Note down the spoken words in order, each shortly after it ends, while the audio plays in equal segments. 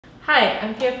Hi,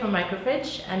 I'm Pia from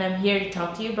MicroFridge, and I'm here to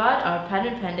talk to you about our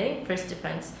patent pending First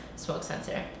Defense smoke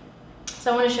sensor.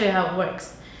 So I want to show you how it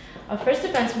works. Our First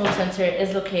Defense smoke sensor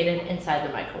is located inside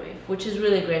the microwave, which is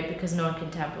really great because no one can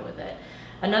tamper with it.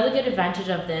 Another good advantage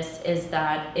of this is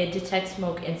that it detects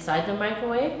smoke inside the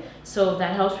microwave, so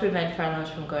that helps prevent fire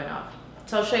alarms from going off.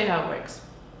 So I'll show you how it works.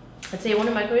 Let's say you want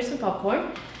to microwave some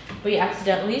popcorn, but you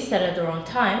accidentally set it at the wrong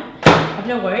time. Have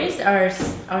no worries,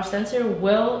 our sensor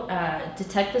will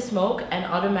detect the smoke and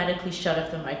automatically shut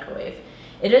off the microwave.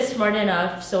 It is smart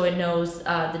enough so it knows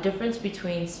the difference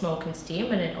between smoke and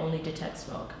steam, and it only detects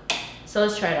smoke. So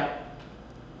let's try it out.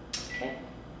 Okay.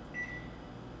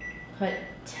 Put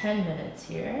 10 minutes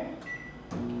here.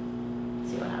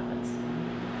 See what happens.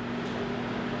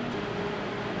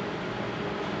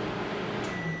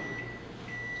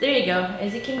 There you go.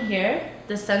 As you can hear,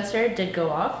 the sensor did go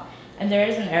off, and there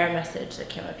is an error message that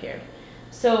came up here.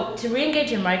 So to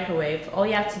re-engage your microwave, all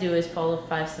you have to do is follow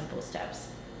 5 simple steps.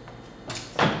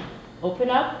 Open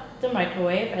up the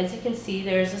microwave. As you can see,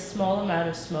 there is a small amount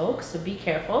of smoke, so be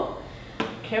careful.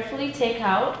 Carefully take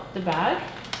out the bag.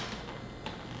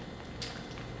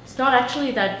 It's not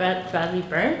actually that badly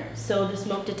burnt, so the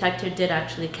smoke detector did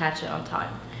actually catch it on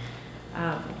time.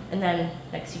 And then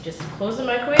next you just close the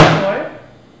microwave door,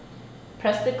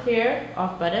 press the clear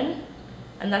off button,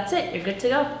 and that's it. You're good to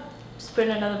go. Just put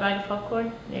in another bag of popcorn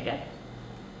and you're good.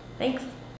 Thanks.